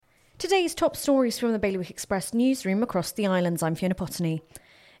Today's top stories from the Bailiwick Express newsroom across the islands. I'm Fiona Potney.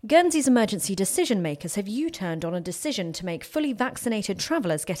 Guernsey's emergency decision makers have U-turned on a decision to make fully vaccinated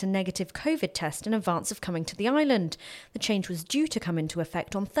travellers get a negative COVID test in advance of coming to the island. The change was due to come into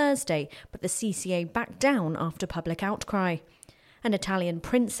effect on Thursday, but the CCA backed down after public outcry. An Italian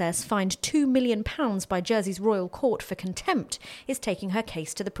princess fined £2 million by Jersey's royal court for contempt is taking her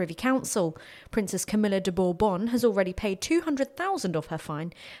case to the Privy Council. Princess Camilla de Bourbon has already paid $200,000 of her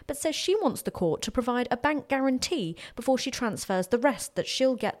fine, but says she wants the court to provide a bank guarantee before she transfers the rest, that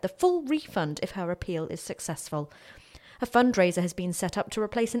she'll get the full refund if her appeal is successful. A fundraiser has been set up to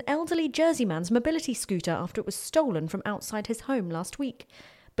replace an elderly Jersey man's mobility scooter after it was stolen from outside his home last week.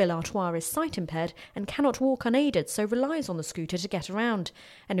 Bill Artois is sight-impaired and cannot walk unaided, so relies on the scooter to get around.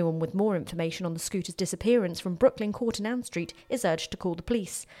 Anyone with more information on the scooter's disappearance from Brooklyn Court in Ann Street is urged to call the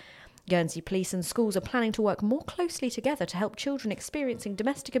police. Guernsey police and schools are planning to work more closely together to help children experiencing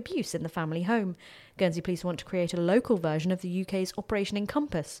domestic abuse in the family home. Guernsey police want to create a local version of the UK's Operation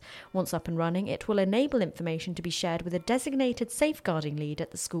Encompass. Once up and running, it will enable information to be shared with a designated safeguarding lead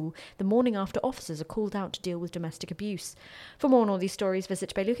at the school the morning after officers are called out to deal with domestic abuse. For more on all these stories,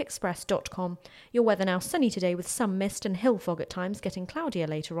 visit bailiwickexpress.com. Your weather now sunny today with some mist and hill fog at times, getting cloudier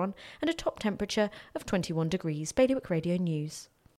later on, and a top temperature of 21 degrees. Bailiwick Radio News.